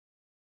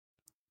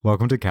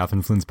Welcome to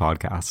Catherine Flynn's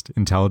podcast,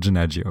 Intelligent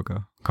Edge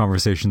Yoga,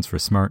 conversations for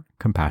smart,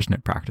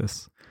 compassionate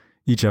practice.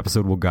 Each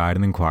episode will guide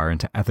and inquire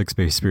into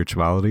ethics-based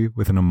spirituality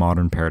within a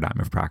modern paradigm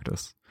of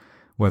practice.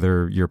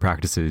 Whether your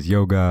practice is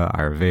yoga,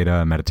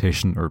 Ayurveda,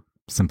 meditation, or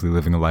simply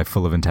living a life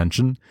full of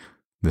intention,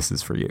 this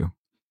is for you.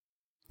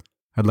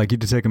 I'd like you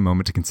to take a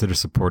moment to consider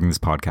supporting this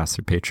podcast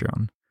through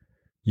Patreon.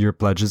 Your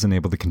pledges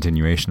enable the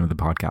continuation of the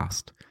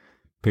podcast.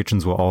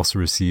 Patrons will also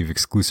receive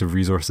exclusive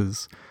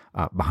resources,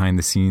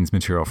 behind-the-scenes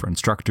material for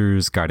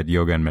instructors, guided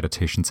yoga and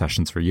meditation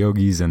sessions for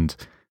yogis, and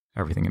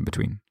everything in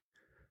between.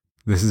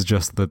 This is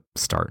just the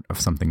start of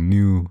something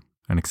new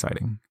and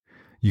exciting.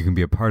 You can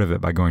be a part of it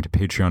by going to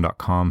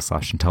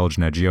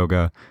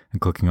patreon.com/intelligentedgeyoga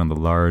and clicking on the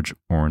large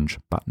orange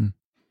button.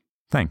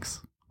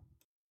 Thanks.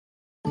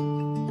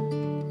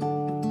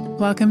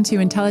 Welcome to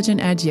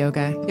Intelligent Edge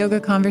Yoga, yoga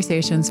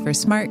conversations for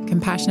smart,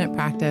 compassionate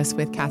practice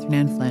with Catherine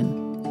Ann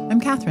Flynn.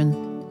 I'm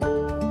Catherine.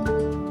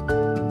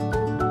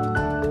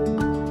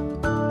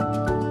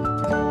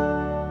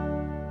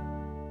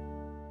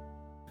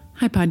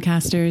 Hi,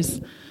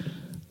 podcasters.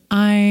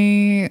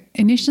 I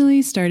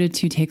initially started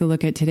to take a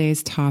look at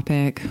today's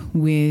topic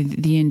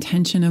with the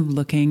intention of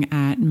looking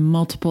at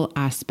multiple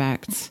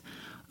aspects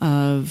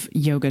of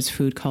yoga's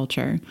food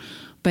culture.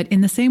 But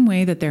in the same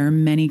way that there are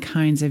many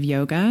kinds of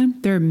yoga,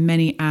 there are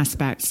many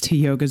aspects to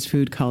yoga's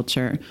food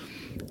culture,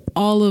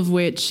 all of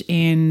which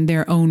in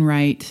their own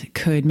right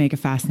could make a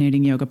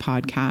fascinating yoga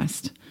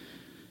podcast.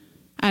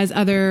 As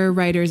other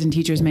writers and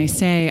teachers may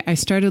say, I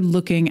started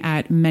looking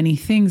at many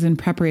things in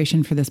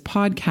preparation for this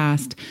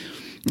podcast,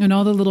 and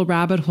all the little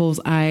rabbit holes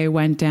I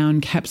went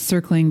down kept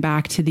circling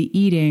back to the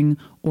eating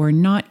or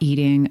not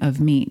eating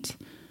of meat.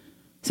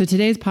 So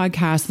today's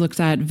podcast looks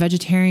at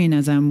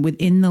vegetarianism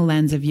within the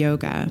lens of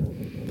yoga,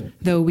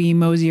 though we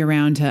mosey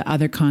around to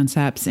other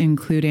concepts,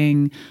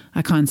 including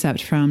a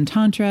concept from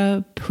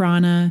Tantra,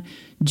 prana,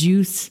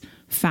 juice,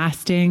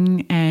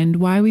 fasting, and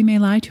why we may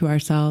lie to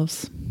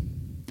ourselves.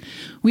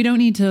 We don't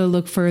need to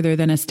look further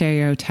than a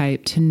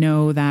stereotype to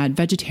know that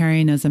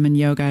vegetarianism and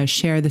yoga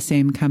share the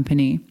same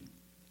company.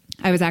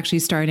 I was actually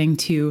starting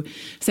to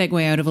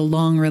segue out of a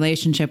long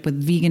relationship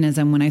with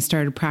veganism when I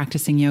started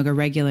practicing yoga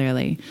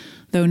regularly,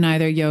 though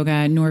neither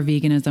yoga nor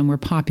veganism were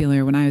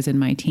popular when I was in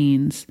my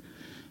teens.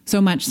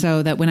 So much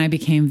so that when I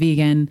became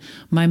vegan,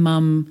 my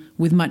mom,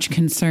 with much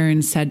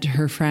concern, said to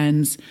her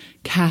friends,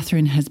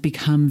 "Catherine has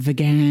become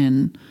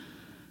vegan.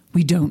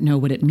 We don't know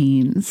what it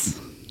means."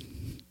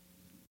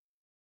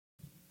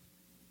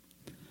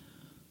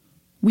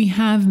 We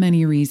have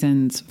many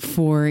reasons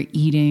for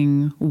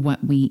eating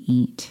what we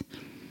eat.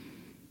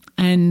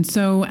 And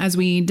so as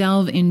we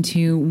delve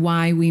into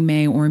why we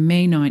may or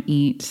may not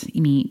eat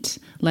meat,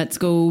 let's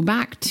go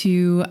back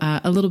to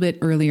a little bit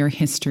earlier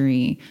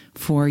history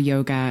for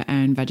yoga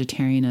and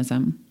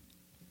vegetarianism.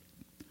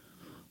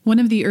 One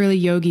of the early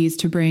yogis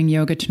to bring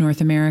yoga to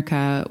North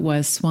America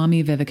was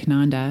Swami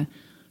Vivekananda,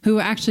 who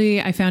actually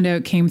I found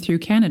out came through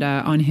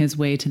Canada on his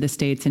way to the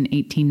States in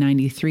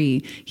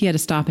 1893. He had to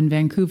stop in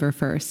Vancouver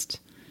first.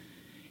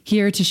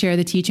 Here to share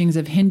the teachings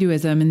of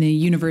Hinduism and the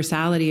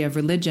universality of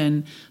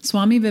religion,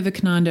 Swami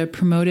Vivekananda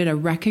promoted a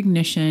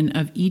recognition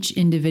of each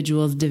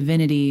individual's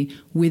divinity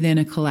within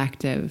a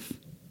collective.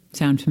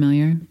 Sound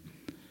familiar?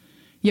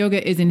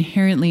 Yoga is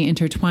inherently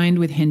intertwined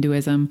with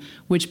Hinduism,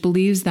 which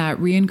believes that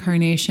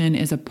reincarnation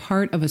is a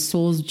part of a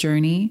soul's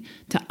journey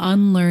to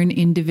unlearn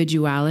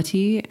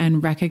individuality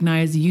and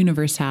recognize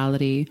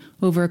universality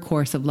over a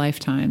course of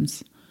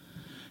lifetimes.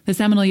 The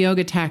seminal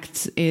yoga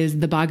text is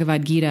the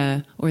Bhagavad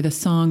Gita, or the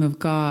Song of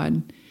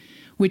God,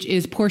 which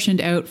is portioned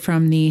out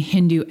from the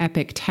Hindu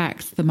epic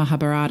text, the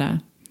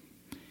Mahabharata.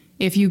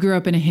 If you grew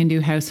up in a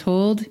Hindu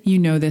household, you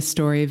know this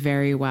story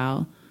very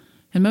well.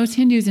 And most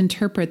Hindus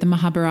interpret the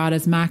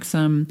Mahabharata's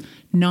maxim,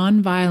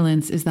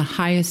 "Nonviolence is the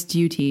highest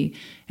duty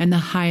and the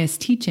highest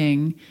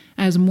teaching,"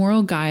 as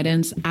moral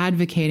guidance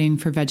advocating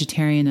for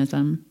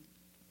vegetarianism.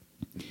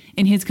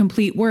 In his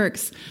complete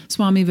works,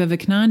 Swami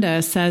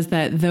Vivekananda says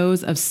that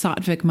those of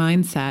sattvic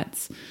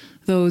mindsets,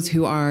 those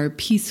who are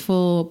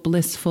peaceful,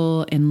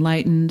 blissful,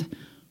 enlightened,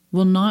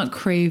 will not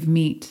crave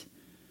meat,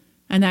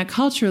 and that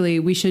culturally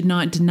we should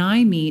not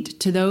deny meat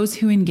to those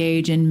who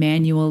engage in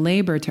manual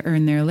labor to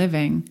earn their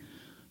living,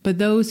 but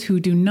those who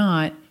do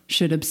not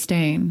should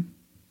abstain.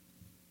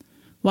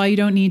 While you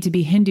don't need to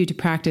be Hindu to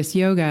practice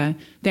yoga,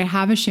 they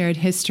have a shared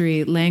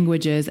history,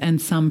 languages, and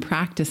some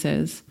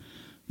practices.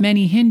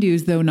 Many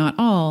Hindus, though not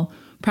all,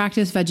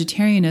 practice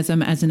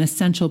vegetarianism as an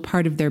essential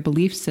part of their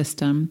belief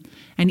system,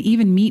 and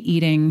even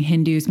meat-eating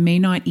Hindus may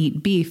not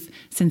eat beef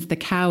since the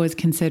cow is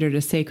considered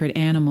a sacred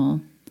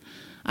animal.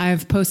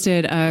 I've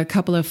posted a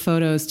couple of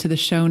photos to the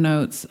show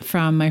notes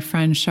from my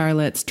friend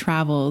Charlotte's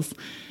travels,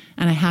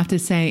 and I have to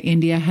say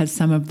India has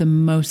some of the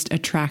most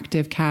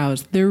attractive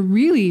cows. They're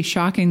really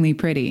shockingly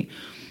pretty.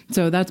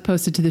 So that's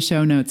posted to the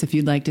show notes if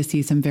you'd like to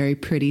see some very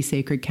pretty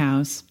sacred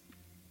cows.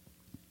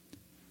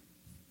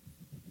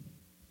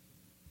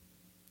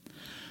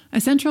 A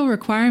central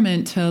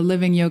requirement to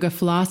living yoga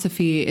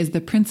philosophy is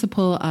the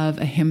principle of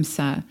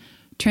ahimsa,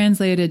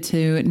 translated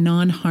to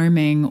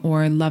non-harming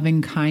or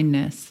loving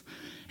kindness.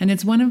 and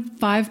it's one of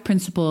 5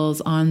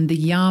 principles on the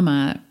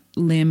yama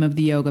limb of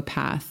the yoga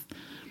path.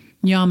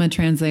 Yama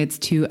translates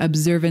to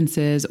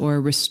observances or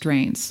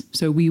restraints.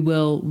 So we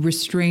will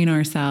restrain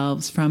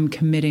ourselves from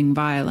committing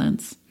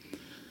violence,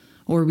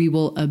 or we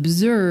will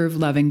observe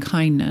loving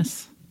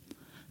kindness.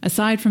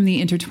 Aside from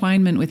the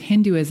intertwinement with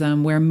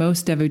Hinduism, where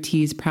most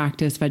devotees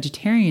practice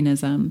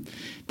vegetarianism,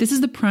 this is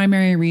the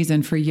primary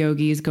reason for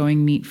yogis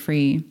going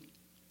meat-free.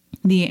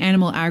 The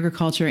animal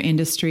agriculture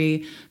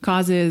industry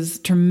causes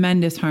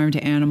tremendous harm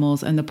to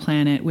animals and the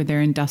planet with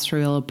their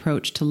industrial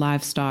approach to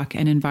livestock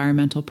and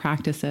environmental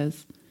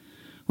practices.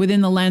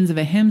 Within the lens of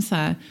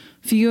ahimsa,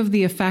 few of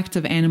the effects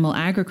of animal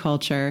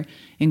agriculture,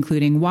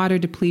 including water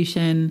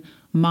depletion,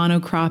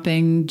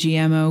 monocropping,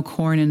 GMO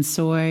corn and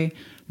soy,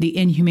 the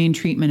inhumane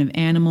treatment of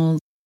animals,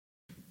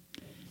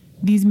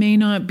 these may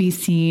not be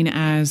seen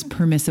as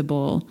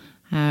permissible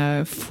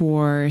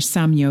for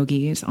some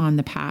yogis on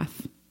the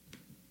path.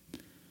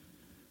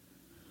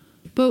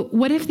 But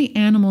what if the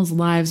animals'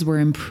 lives were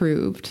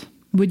improved?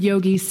 Would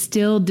yogis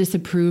still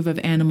disapprove of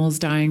animals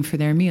dying for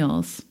their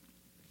meals?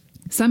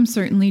 Some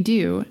certainly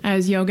do,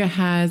 as yoga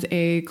has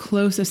a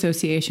close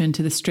association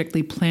to the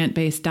strictly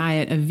plant-based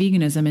diet of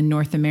veganism in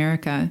North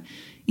America,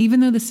 even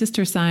though the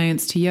sister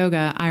science to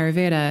yoga,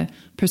 Ayurveda,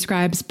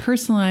 prescribes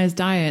personalized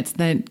diets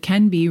that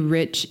can be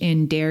rich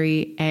in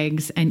dairy,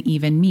 eggs, and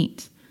even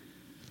meat.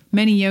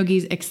 Many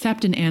yogis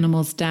accept an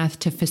animal's death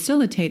to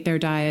facilitate their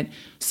diet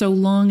so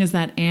long as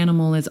that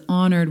animal is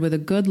honored with a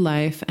good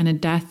life and a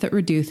death that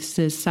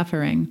reduces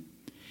suffering.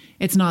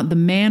 It's not the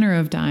manner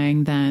of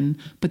dying then,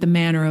 but the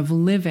manner of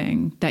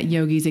living that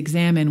yogis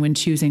examine when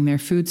choosing their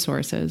food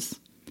sources.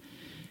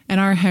 In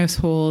our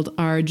household,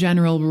 our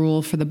general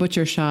rule for the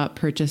butcher shop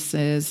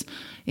purchases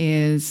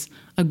is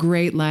a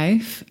great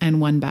life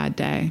and one bad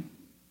day.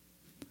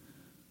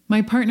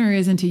 My partner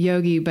isn't a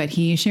yogi, but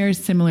he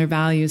shares similar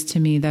values to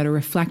me that are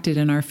reflected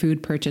in our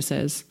food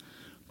purchases.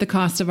 The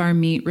cost of our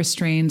meat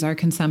restrains our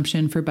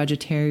consumption for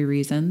budgetary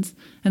reasons,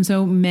 and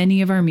so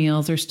many of our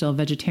meals are still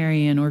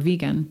vegetarian or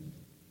vegan.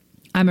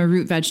 I'm a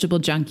root vegetable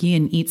junkie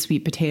and eat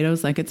sweet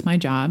potatoes like it's my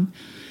job,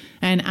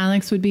 and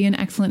Alex would be an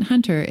excellent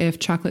hunter if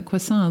chocolate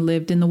croissant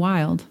lived in the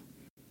wild.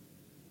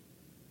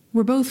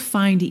 We're both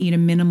fine to eat a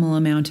minimal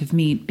amount of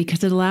meat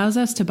because it allows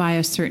us to buy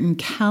a certain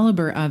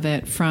caliber of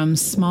it from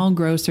small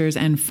grocers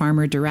and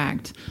farmer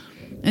direct.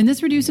 And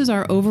this reduces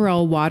our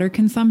overall water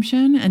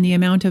consumption and the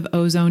amount of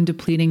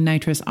ozone-depleting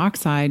nitrous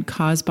oxide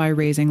caused by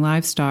raising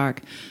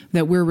livestock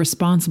that we're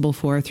responsible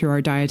for through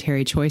our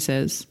dietary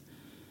choices.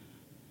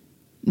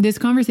 This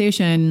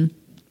conversation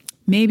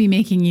may be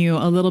making you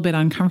a little bit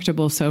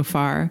uncomfortable so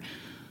far.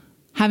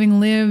 Having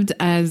lived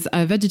as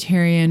a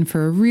vegetarian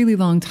for a really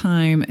long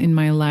time in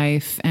my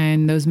life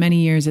and those many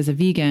years as a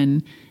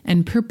vegan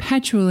and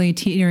perpetually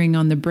teetering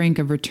on the brink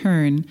of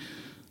return,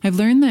 I've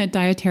learned that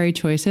dietary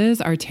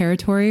choices are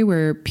territory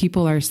where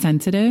people are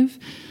sensitive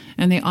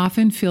and they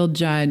often feel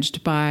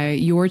judged by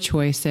your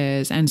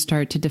choices and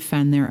start to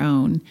defend their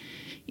own,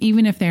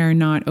 even if they are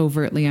not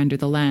overtly under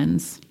the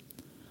lens.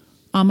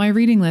 On my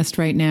reading list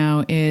right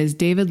now is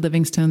David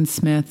Livingstone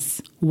Smith's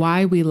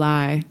Why We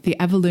Lie, The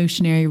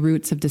Evolutionary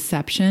Roots of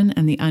Deception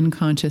and the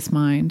Unconscious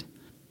Mind.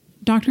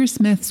 Dr.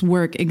 Smith's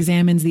work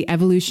examines the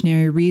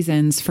evolutionary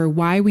reasons for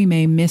why we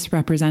may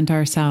misrepresent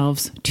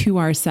ourselves to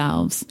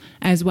ourselves,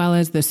 as well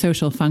as the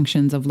social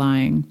functions of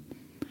lying.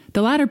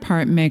 The latter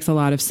part makes a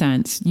lot of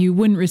sense. You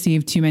wouldn't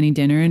receive too many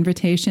dinner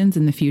invitations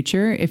in the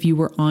future if you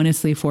were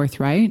honestly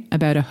forthright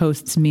about a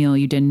host's meal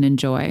you didn't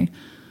enjoy.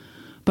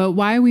 But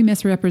why we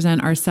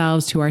misrepresent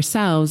ourselves to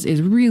ourselves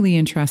is really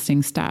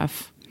interesting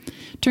stuff.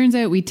 Turns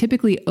out we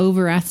typically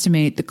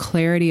overestimate the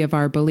clarity of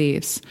our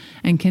beliefs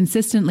and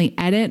consistently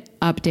edit,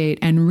 update,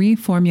 and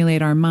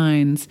reformulate our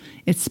minds,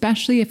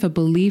 especially if a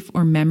belief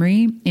or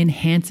memory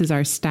enhances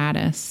our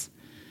status.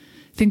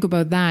 Think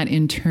about that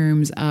in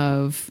terms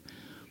of,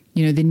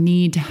 the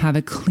need to have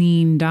a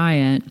clean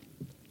diet,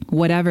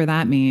 whatever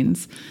that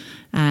means,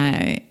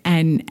 and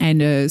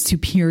a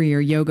superior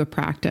yoga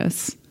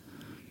practice.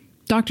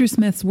 Dr.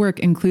 Smith's work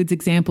includes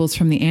examples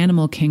from the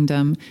animal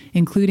kingdom,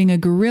 including a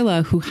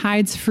gorilla who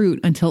hides fruit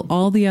until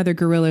all the other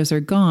gorillas are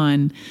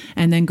gone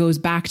and then goes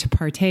back to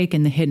partake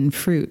in the hidden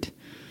fruit.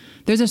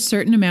 There's a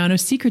certain amount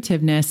of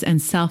secretiveness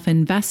and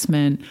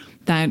self-investment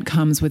that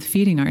comes with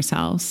feeding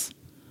ourselves.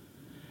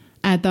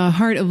 At the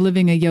heart of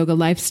living a yoga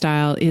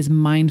lifestyle is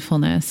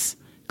mindfulness,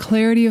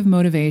 clarity of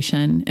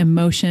motivation,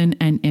 emotion,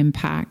 and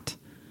impact.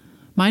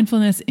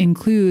 Mindfulness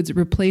includes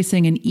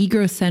replacing an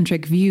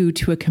egocentric view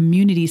to a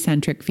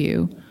community-centric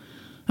view.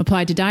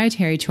 Applied to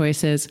dietary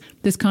choices,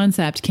 this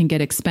concept can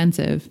get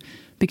expensive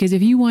because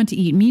if you want to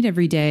eat meat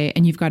every day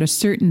and you've got a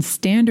certain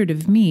standard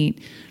of meat,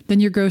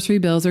 then your grocery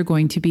bills are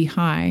going to be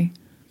high.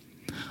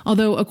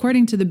 Although,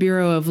 according to the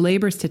Bureau of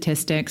Labor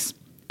Statistics,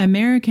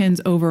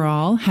 Americans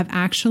overall have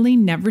actually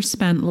never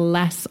spent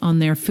less on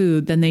their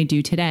food than they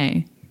do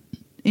today.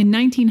 In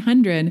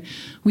 1900,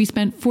 we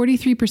spent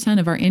 43%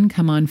 of our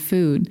income on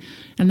food,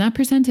 and that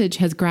percentage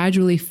has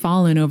gradually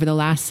fallen over the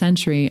last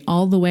century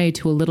all the way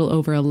to a little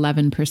over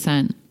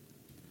 11%.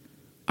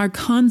 Our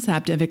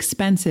concept of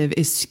expensive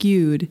is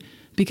skewed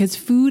because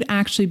food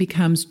actually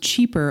becomes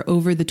cheaper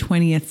over the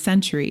 20th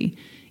century,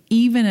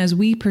 even as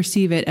we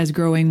perceive it as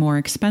growing more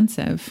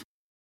expensive.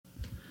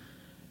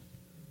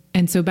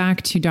 And so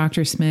back to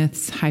Dr.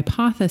 Smith's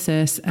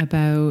hypothesis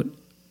about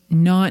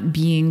not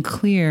being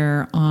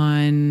clear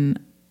on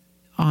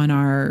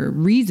our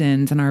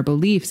reasons and our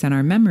beliefs and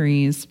our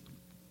memories.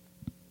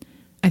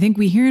 I think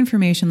we hear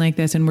information like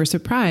this and we're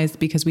surprised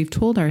because we've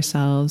told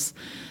ourselves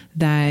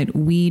that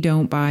we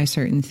don't buy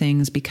certain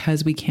things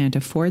because we can't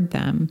afford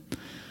them.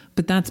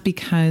 But that's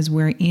because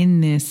we're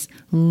in this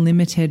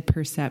limited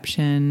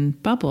perception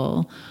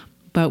bubble,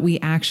 but we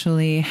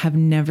actually have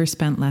never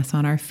spent less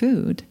on our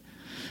food.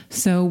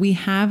 So we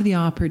have the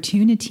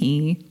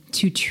opportunity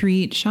to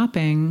treat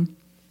shopping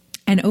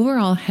and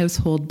overall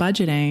household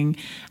budgeting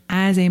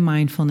as a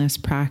mindfulness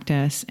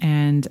practice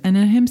and an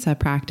ahimsa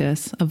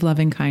practice of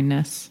loving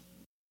kindness.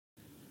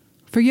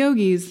 For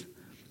yogis,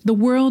 the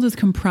world is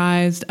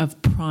comprised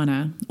of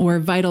prana, or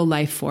vital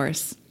life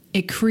force.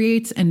 It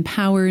creates and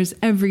powers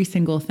every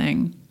single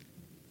thing.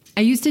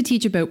 I used to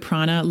teach about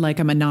prana like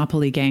a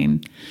Monopoly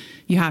game.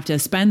 You have to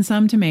spend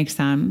some to make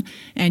some,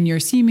 and your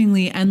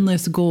seemingly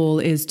endless goal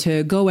is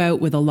to go out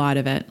with a lot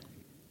of it.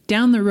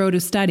 Down the road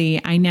of study,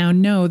 I now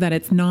know that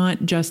it's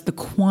not just the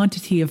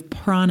quantity of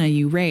prana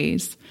you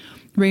raise.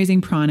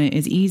 Raising prana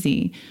is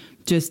easy.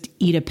 Just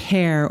eat a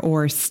pear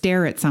or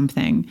stare at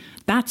something.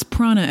 That's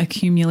prana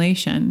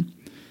accumulation.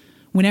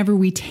 Whenever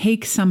we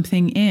take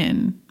something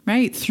in,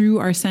 right, through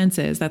our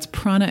senses, that's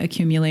prana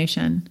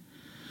accumulation.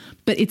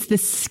 But it's the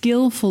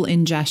skillful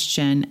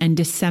ingestion and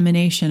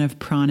dissemination of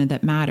prana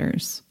that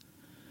matters.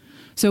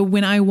 So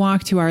when I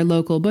walk to our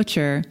local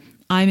butcher,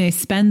 I may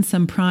spend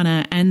some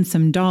prana and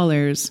some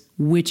dollars,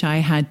 which I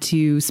had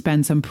to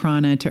spend some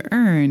prana to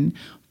earn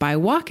by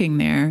walking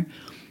there.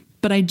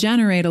 But I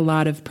generate a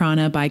lot of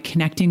prana by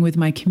connecting with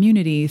my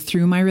community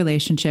through my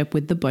relationship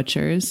with the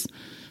butchers,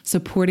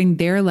 supporting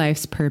their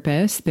life's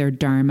purpose, their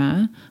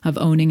dharma of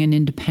owning an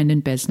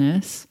independent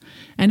business,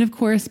 and of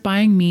course,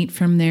 buying meat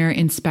from their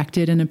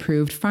inspected and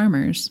approved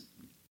farmers.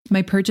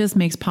 My purchase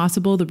makes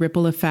possible the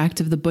ripple effect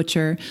of the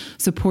butcher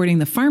supporting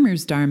the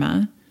farmer's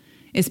dharma,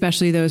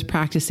 especially those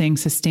practicing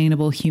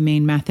sustainable,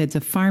 humane methods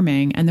of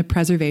farming and the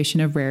preservation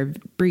of rare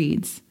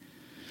breeds.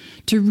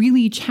 To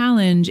really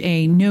challenge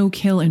a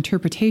no-kill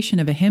interpretation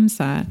of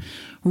ahimsa,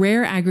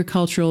 rare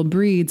agricultural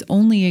breeds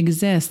only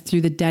exist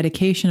through the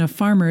dedication of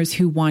farmers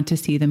who want to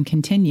see them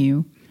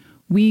continue.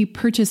 We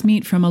purchase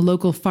meat from a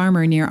local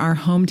farmer near our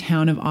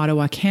hometown of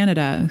Ottawa,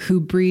 Canada, who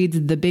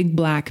breeds the big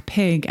black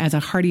pig as a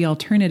hearty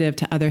alternative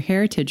to other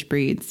heritage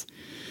breeds.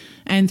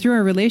 And through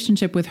our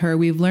relationship with her,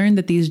 we've learned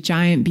that these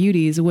giant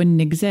beauties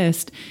wouldn't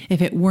exist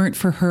if it weren't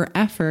for her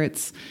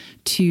efforts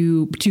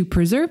to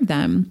preserve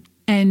them.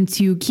 And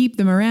to keep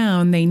them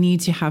around, they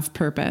need to have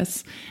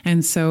purpose.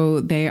 And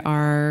so they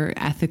are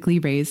ethically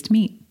raised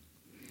meat.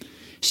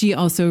 She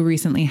also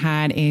recently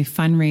had a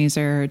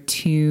fundraiser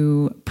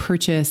to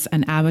purchase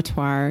an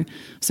abattoir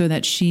so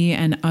that she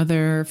and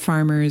other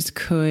farmers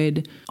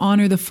could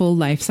honor the full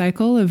life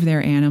cycle of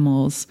their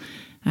animals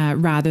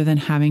rather than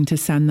having to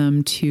send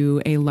them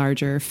to a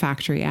larger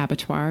factory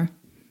abattoir.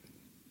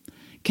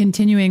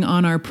 Continuing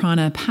on our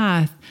prana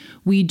path,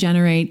 we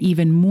generate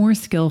even more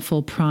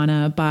skillful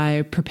prana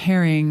by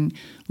preparing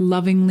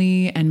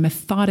lovingly and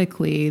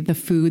methodically the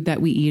food that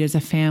we eat as a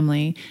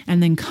family,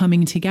 and then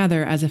coming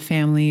together as a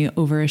family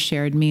over a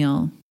shared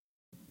meal.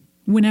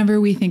 Whenever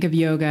we think of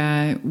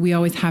yoga, we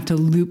always have to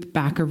loop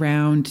back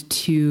around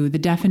to the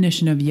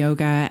definition of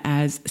yoga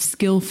as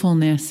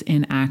skillfulness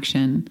in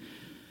action.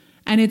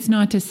 And it's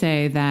not to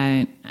say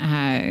that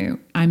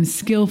I'm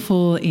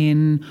skillful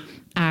in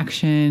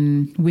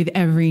action with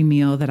every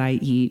meal that I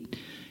eat.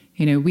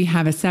 You know, we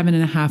have a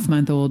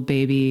 7.5-month-old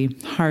baby,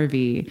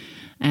 Harvey,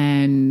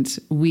 and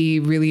we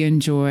really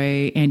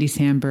enjoy Andy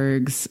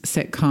Samberg's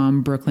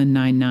sitcom Brooklyn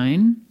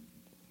Nine-Nine.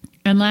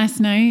 And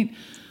last night,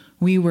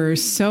 we were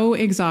so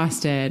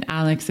exhausted.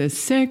 Alex is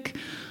sick.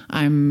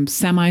 I'm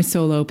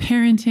semi-solo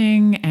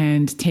parenting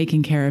and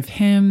taking care of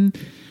him.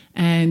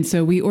 And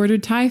so we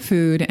ordered Thai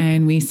food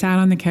and we sat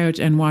on the couch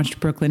and watched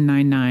Brooklyn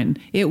Nine-Nine.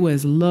 It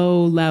was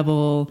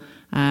low-level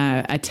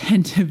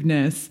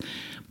attentiveness,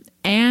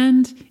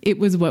 and it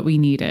was what we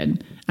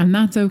needed, and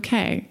that's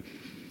okay.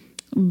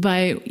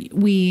 But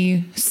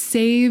we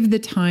save the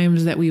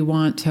times that we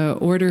want to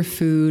order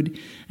food,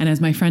 and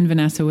as my friend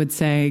Vanessa would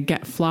say,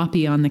 get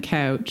floppy on the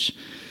couch,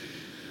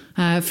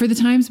 for the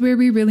times where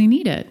we really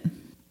need it.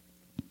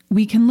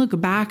 We can look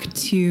back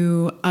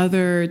to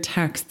other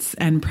texts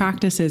and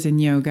practices in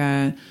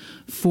yoga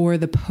for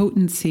the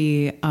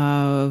potency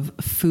of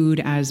food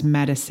as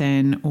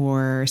medicine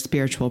or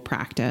spiritual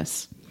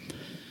practice.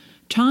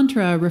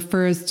 Tantra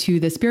refers to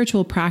the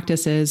spiritual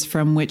practices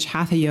from which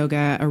Hatha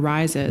Yoga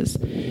arises.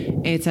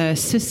 It's a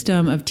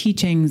system of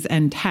teachings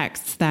and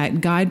texts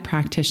that guide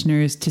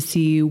practitioners to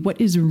see what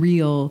is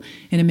real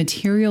in a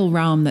material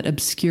realm that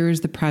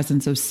obscures the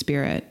presence of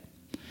spirit.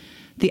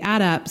 The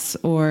adepts,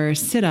 or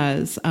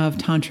siddhas, of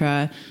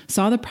Tantra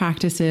saw the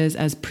practices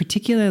as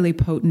particularly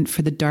potent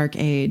for the dark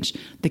age,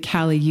 the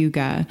Kali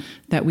Yuga,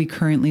 that we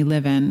currently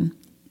live in.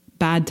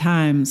 Bad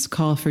times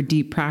call for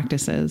deep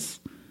practices.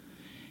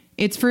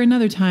 It's for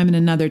another time and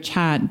another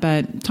chat,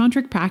 but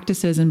tantric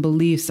practices and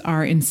beliefs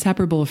are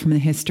inseparable from the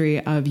history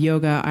of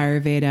yoga,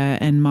 Ayurveda,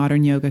 and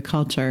modern yoga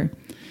culture,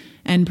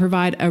 and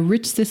provide a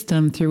rich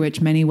system through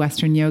which many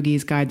Western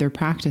yogis guide their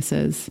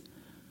practices.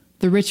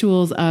 The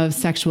rituals of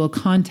sexual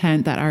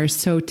content that are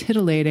so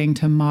titillating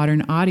to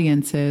modern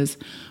audiences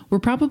were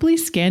probably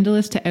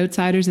scandalous to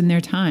outsiders in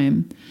their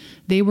time.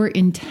 They were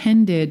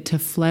intended to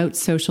flout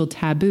social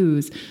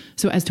taboos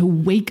so as to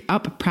wake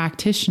up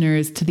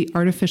practitioners to the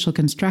artificial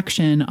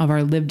construction of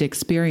our lived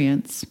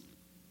experience.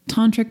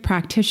 Tantric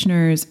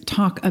practitioners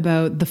talk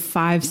about the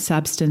 5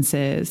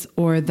 substances,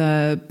 or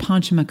the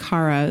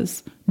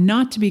panchamakaras,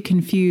 not to be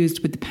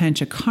confused with the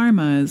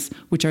panchakarmas,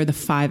 which are the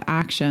 5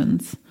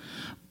 actions,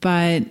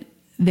 but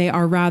they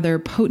are rather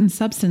potent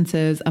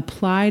substances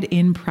applied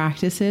in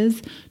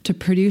practices to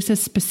produce a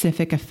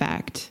specific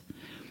effect.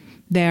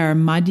 They are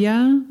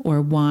madhya,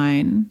 or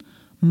wine,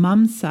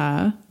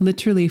 mamsa,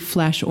 literally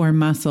flesh or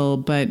muscle,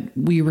 but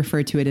we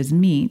refer to it as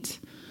meat,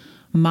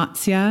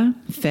 matsya,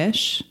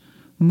 fish,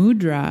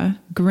 mudra,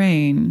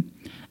 grain,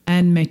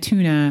 and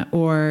maituna,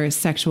 or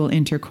sexual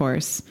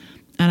intercourse.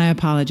 And I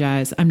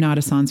apologize, I'm not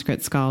a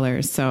Sanskrit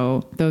scholar,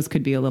 so those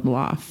could be a little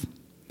off.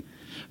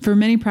 For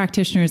many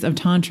practitioners of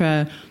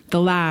Tantra,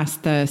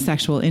 the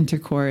sexual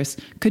intercourse,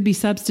 could be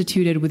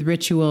substituted with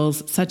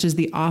rituals such as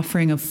the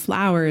offering of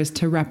flowers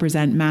to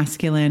represent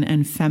masculine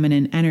and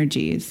feminine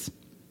energies.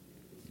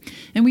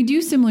 And we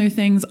do similar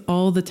things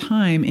all the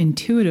time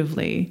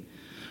intuitively.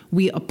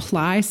 We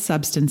apply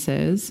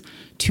substances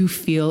to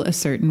feel a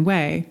certain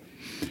way.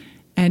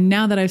 And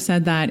now that I've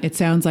said that, it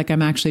sounds like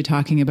I'm actually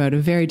talking about a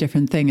very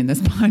different thing in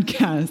this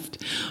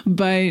podcast.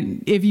 But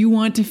if you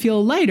want to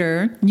feel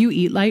lighter, you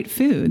eat light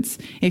foods.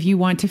 If you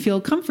want to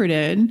feel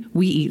comforted,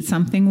 we eat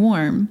something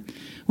warm.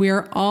 We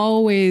are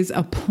always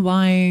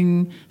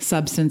applying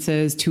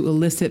substances to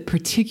elicit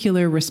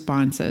particular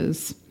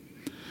responses.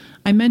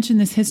 I mention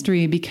this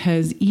history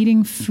because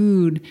eating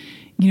food,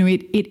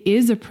 it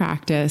is a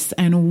practice,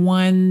 and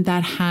one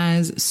that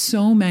has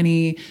so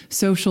many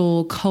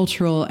social,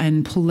 cultural,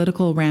 and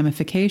political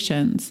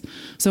ramifications.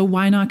 So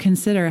why not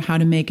consider how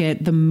to make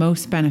it the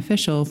most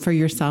beneficial for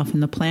yourself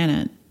and the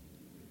planet?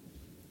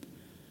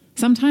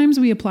 Sometimes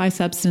we apply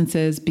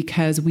substances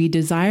because we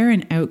desire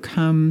an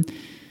outcome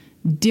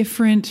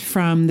different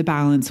from the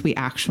balance we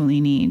actually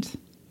need.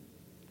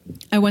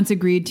 I once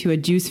agreed to a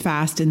juice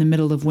fast in the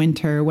middle of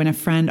winter when a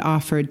friend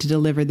offered to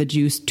deliver the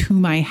juice to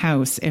my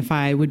house if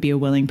I would be a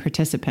willing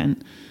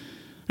participant.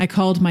 I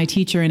called my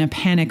teacher in a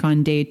panic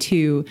on day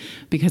 2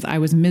 because I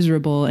was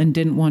miserable and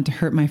didn't want to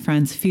hurt my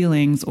friend's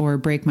feelings or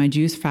break my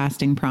juice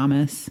fasting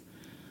promise.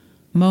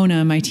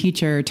 Mona, my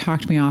teacher,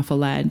 talked me off a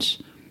ledge.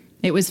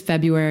 It was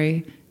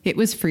February, it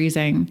was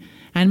freezing,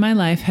 and my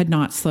life had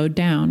not slowed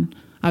down.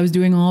 I was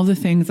doing all the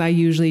things I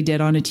usually did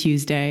on a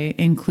Tuesday,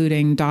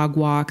 including dog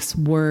walks,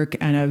 work,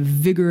 and a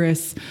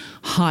vigorous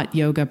hot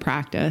yoga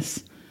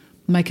practice.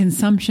 My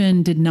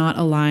consumption did not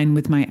align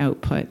with my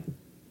output.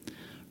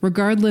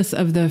 Regardless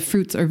of the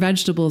fruits or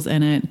vegetables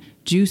in it,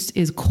 juice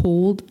is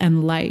cold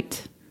and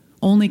light.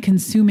 Only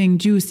consuming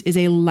juice is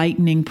a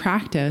lightening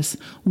practice,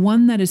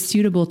 one that is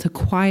suitable to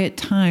quiet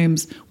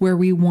times where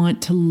we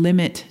want to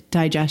limit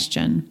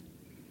digestion.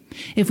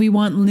 If we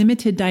want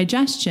limited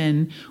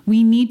digestion,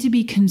 we need to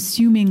be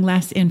consuming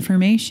less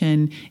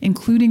information,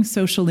 including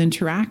social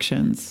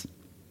interactions.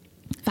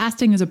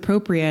 Fasting is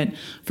appropriate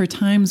for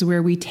times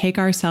where we take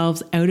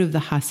ourselves out of the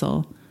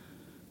hustle.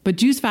 But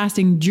juice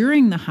fasting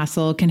during the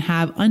hustle can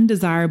have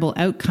undesirable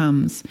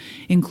outcomes,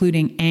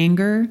 including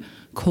anger,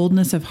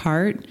 coldness of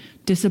heart,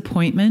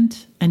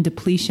 disappointment, and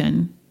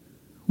depletion.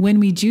 When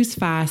we juice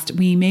fast,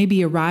 we may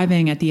be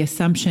arriving at the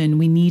assumption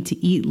we need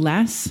to eat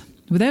less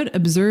without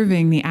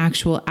observing the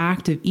actual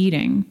act of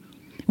eating.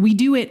 We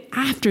do it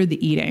after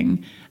the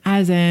eating,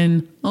 as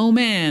in, oh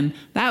man,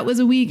 that was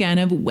a weekend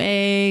of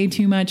way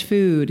too much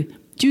food.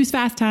 Juice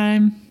fast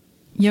time.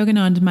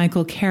 Yoganand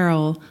Michael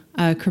Carroll,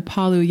 a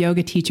Kripalu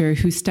yoga teacher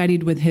who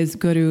studied with his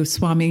guru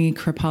Swami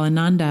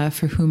Kripalananda,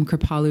 for whom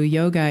Kripalu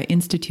Yoga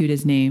Institute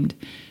is named,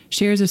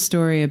 shares a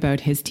story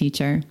about his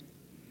teacher.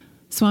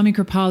 Swami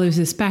Kripalu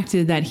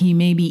suspected that he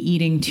may be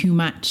eating too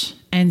much,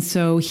 and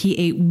so he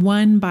ate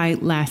 1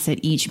 bite less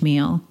at each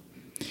meal.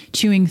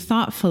 Chewing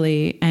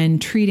thoughtfully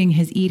and treating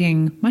his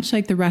eating much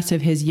like the rest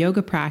of his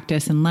yoga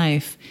practice and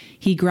life,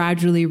 he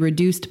gradually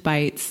reduced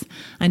bites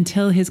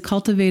until his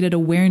cultivated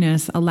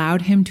awareness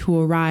allowed him to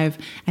arrive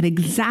at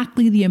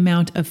exactly the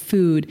amount of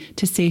food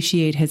to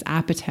satiate his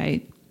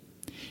appetite.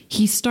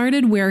 He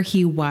started where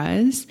he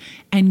was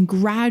and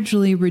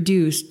gradually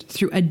reduced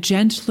through a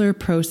gentler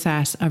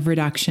process of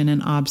reduction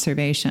and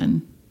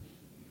observation.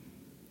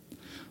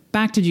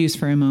 Back to juice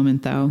for a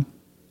moment, though.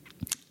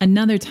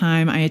 Another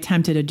time I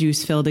attempted a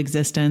juice-filled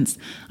existence.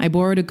 I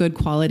borrowed a good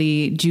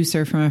quality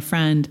juicer from a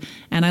friend,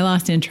 and I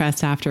lost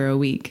interest after a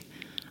week.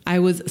 I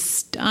was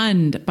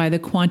stunned by the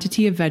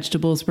quantity of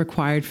vegetables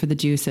required for the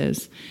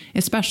juices,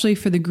 especially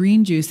for the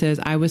green juices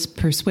I was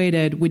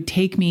persuaded would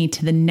take me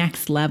to the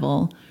next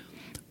level.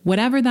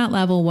 Whatever that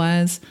level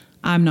was,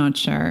 I'm not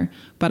sure,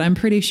 but I'm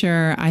pretty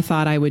sure I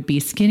thought I would be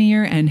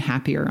skinnier and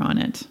happier on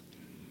it.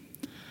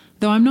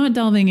 Though I'm not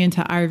delving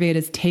into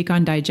Ayurveda's take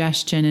on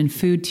digestion and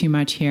food too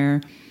much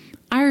here,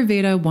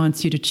 Ayurveda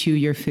wants you to chew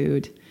your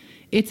food.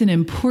 It's an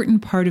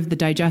important part of the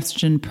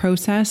digestion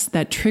process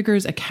that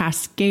triggers a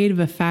cascade of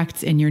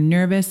effects in your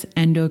nervous,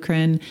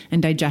 endocrine,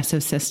 and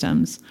digestive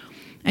systems.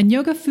 And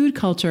yoga food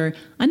culture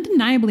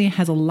undeniably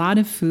has a lot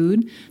of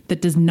food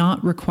that does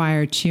not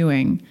require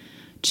chewing.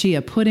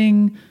 Chia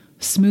pudding,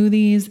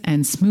 smoothies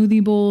and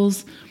smoothie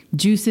bowls,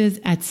 juices,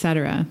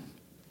 etc.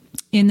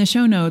 In the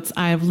show notes,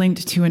 I have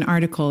linked to an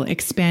article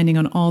expanding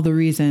on all the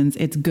reasons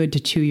it's good to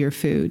chew your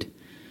food.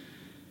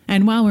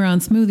 And while we're on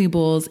smoothie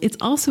bowls, it's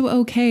also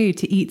okay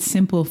to eat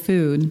simple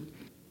food.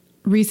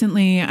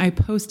 Recently, I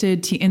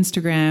posted to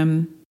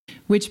Instagram,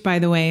 which, by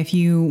the way, if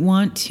you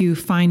want to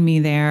find me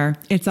there,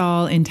 it's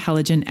all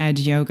Intelligent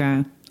Edge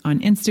Yoga.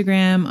 On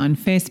Instagram, on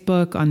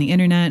Facebook, on the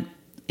internet,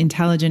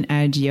 Intelligent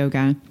Edge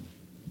Yoga.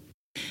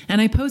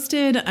 And I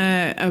posted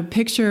a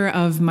picture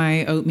of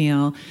my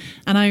oatmeal,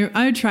 and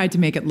I tried to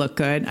make it look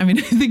good. I mean,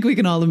 I think we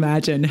can all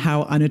imagine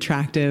how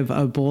unattractive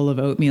a bowl of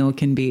oatmeal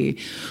can be.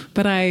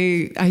 But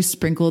I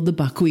sprinkled the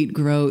buckwheat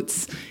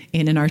groats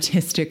in an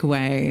artistic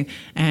way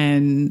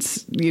and,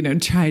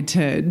 tried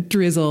to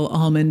drizzle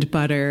almond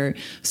butter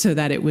so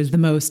that it was the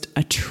most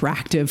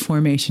attractive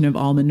formation of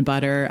almond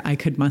butter I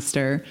could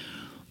muster.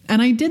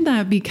 And I did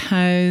that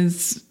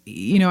because,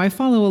 I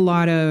follow a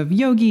lot of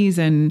yogis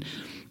and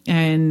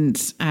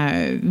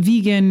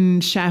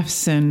vegan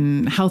chefs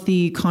and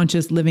healthy,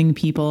 conscious living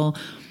people.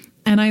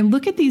 And I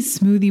look at these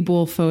smoothie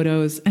bowl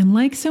photos, and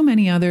like so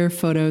many other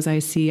photos I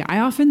see, I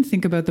often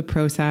think about the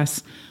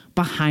process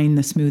behind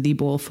the smoothie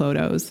bowl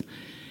photos.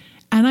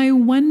 And I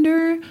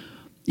wonder,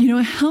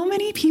 how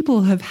many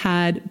people have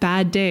had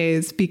bad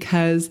days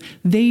because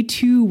they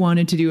too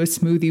wanted to do a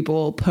smoothie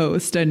bowl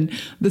post and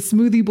the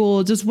smoothie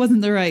bowl just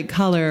wasn't the right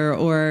color,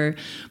 or,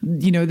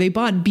 they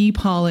bought bee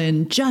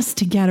pollen just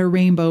to get a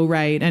rainbow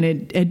right and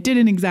it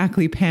didn't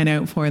exactly pan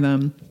out for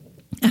them.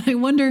 And I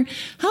wonder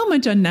how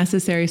much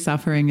unnecessary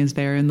suffering is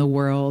there in the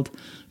world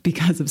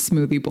because of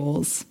smoothie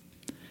bowls.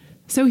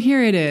 So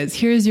here it is.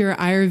 Here's your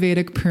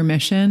Ayurvedic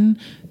permission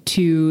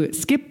to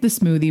skip the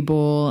smoothie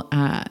bowl,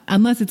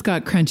 unless it's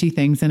got crunchy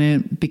things in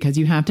it, because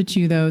you have to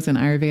chew those and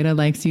Ayurveda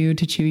likes you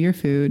to chew your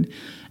food,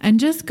 and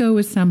just go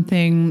with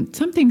something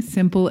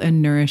simple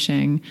and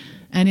nourishing.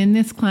 And in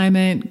this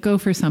climate, go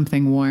for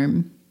something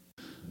warm.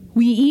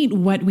 We eat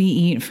what we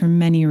eat for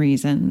many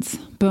reasons,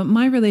 but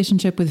my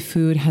relationship with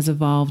food has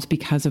evolved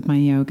because of my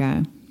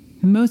yoga.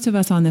 Most of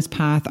us on this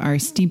path are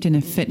steeped in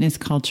a fitness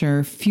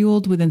culture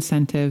fueled with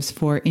incentives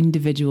for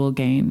individual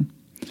gain.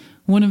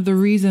 One of the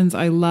reasons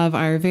I love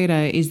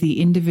Ayurveda is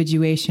the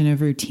individuation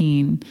of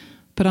routine.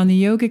 But on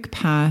the yogic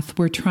path,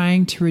 we're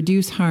trying to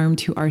reduce harm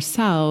to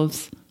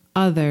ourselves,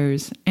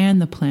 others,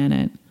 and the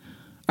planet.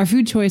 Our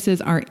food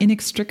choices are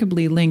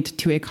inextricably linked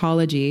to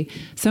ecology,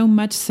 so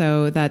much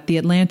so that The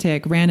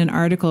Atlantic ran an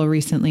article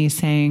recently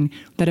saying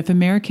that if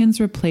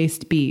Americans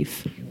replaced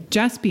beef,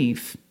 just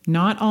beef,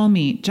 not all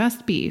meat,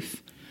 just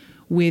beef,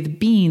 with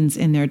beans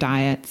in their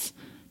diets,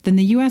 then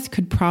the U.S.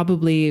 could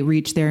probably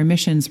reach their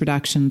emissions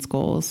reductions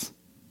goals.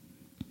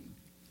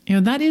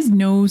 That is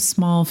no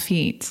small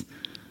feat.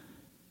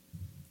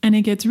 And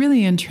it gets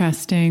really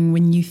interesting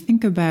when you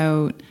think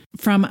about,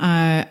 from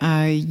a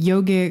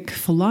yogic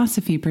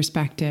philosophy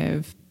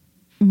perspective,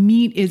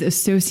 meat is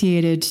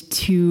associated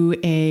to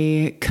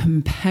a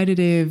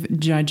competitive,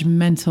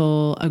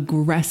 judgmental,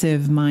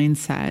 aggressive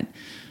mindset.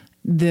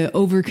 The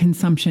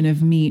overconsumption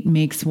of meat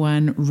makes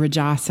one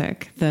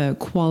rajasic, the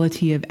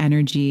quality of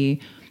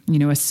energy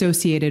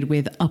associated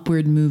with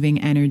upward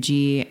moving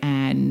energy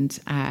and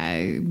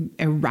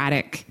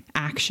erratic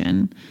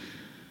action.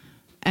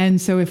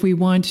 And so if we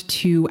want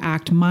to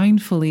act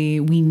mindfully,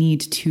 we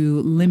need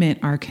to limit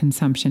our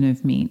consumption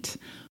of meat.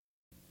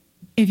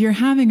 If you're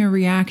having a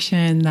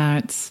reaction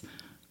that's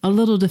a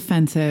little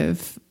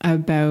defensive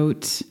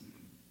about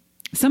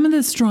some of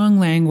the strong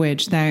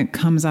language that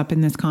comes up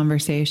in this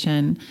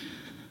conversation,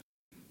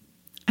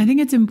 I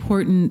think it's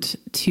important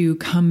to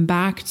come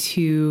back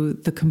to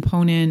the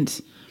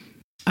component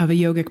of a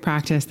yogic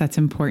practice that's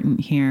important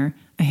here,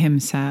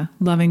 ahimsa,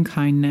 loving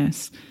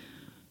kindness.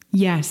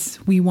 Yes,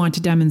 we want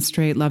to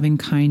demonstrate loving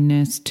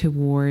kindness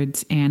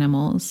towards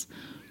animals,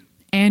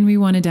 and we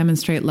want to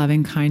demonstrate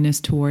loving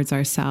kindness towards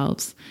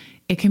ourselves.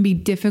 It can be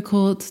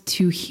difficult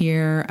to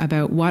hear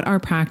about what our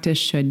practice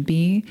should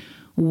be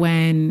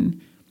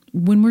when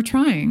we're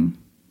trying,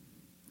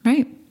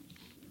 right?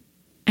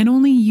 And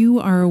only you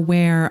are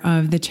aware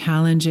of the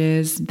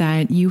challenges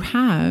that you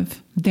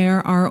have.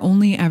 There are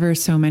only ever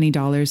so many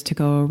dollars to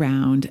go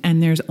around,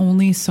 and there's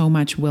only so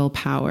much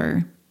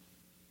willpower.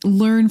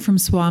 Learn from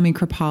Swami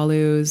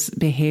Kripalu's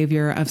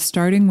behavior of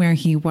starting where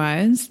he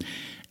was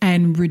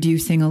and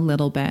reducing a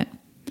little bit.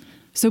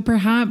 So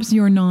perhaps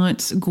you're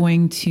not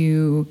going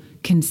to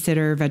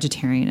consider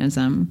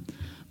vegetarianism,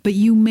 but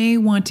you may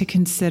want to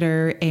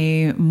consider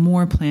a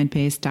more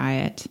plant-based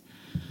diet.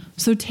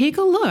 So take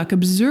a look,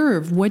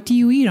 observe, what do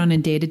you eat on a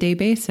day-to-day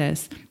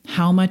basis?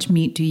 How much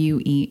meat do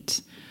you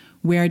eat?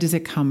 Where does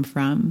it come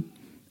from?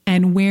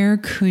 And where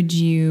could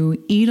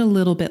you eat a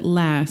little bit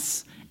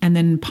less and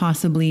then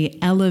possibly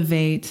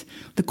elevate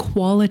the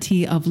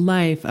quality of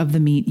life of the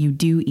meat you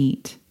do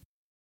eat?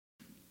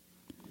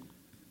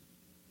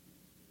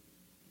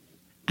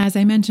 As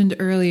I mentioned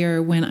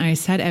earlier, when I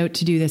set out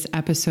to do this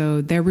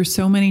episode, there were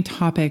so many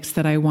topics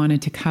that I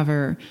wanted to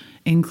cover,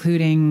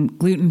 including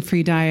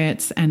gluten-free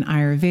diets and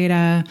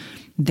Ayurveda,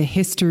 the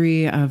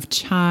history of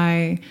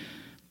chai,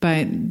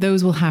 but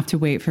those will have to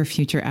wait for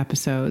future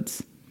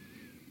episodes.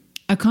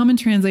 A common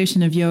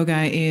translation of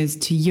yoga is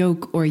to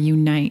yoke or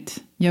unite.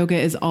 Yoga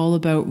is all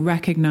about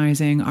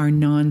recognizing our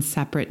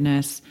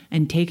non-separateness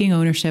and taking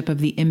ownership of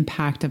the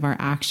impact of our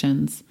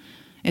actions.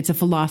 It's a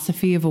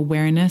philosophy of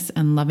awareness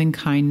and loving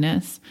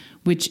kindness,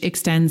 which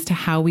extends to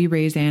how we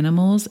raise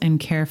animals and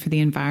care for the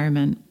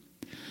environment.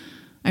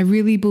 I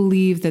really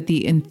believe that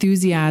the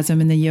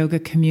enthusiasm in the yoga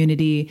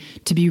community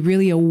to be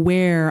really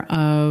aware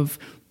of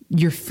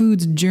your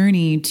food's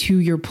journey to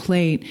your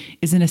plate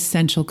is an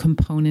essential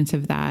component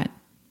of that.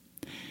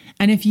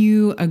 And if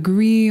you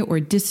agree or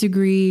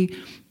disagree,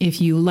 if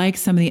you like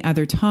some of the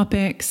other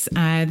topics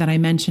that I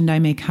mentioned I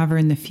may cover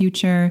in the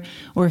future,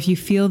 or if you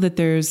feel that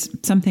there's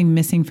something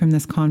missing from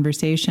this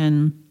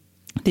conversation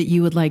that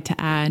you would like to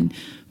add,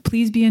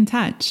 please be in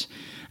touch.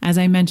 As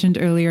I mentioned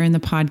earlier in the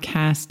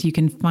podcast, you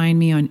can find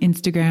me on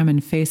Instagram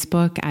and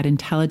Facebook at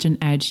Intelligent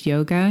Edge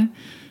Yoga.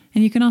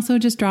 And you can also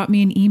just drop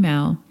me an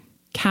email,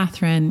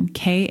 Kathryn,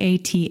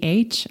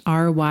 Kathryn,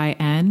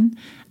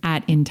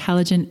 at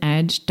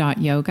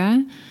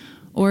intelligentedge.yoga,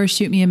 or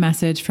shoot me a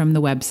message from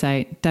the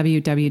website,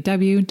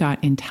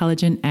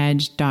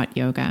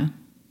 www.intelligentedge.yoga.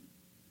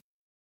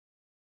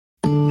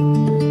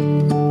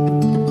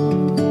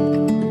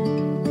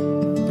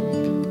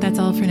 That's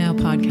all for now,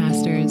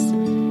 podcasters.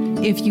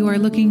 If you are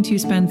looking to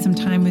spend some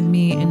time with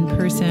me in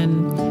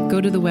person, go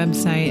to the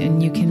website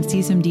and you can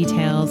see some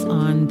details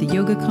on the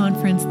yoga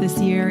conference this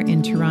year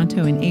in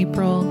Toronto in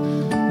April,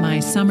 my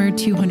summer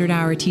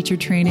 200-hour teacher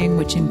training,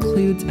 which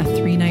includes a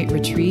 3-night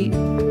retreat,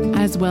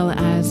 as well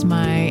as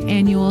my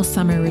annual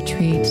summer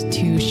retreat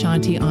to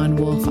Shanti on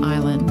Wolf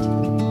Island.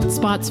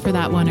 Spots for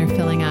that one are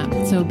filling up,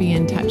 so be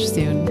in touch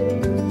soon.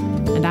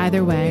 And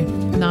either way,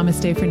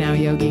 namaste for now,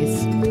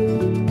 yogis.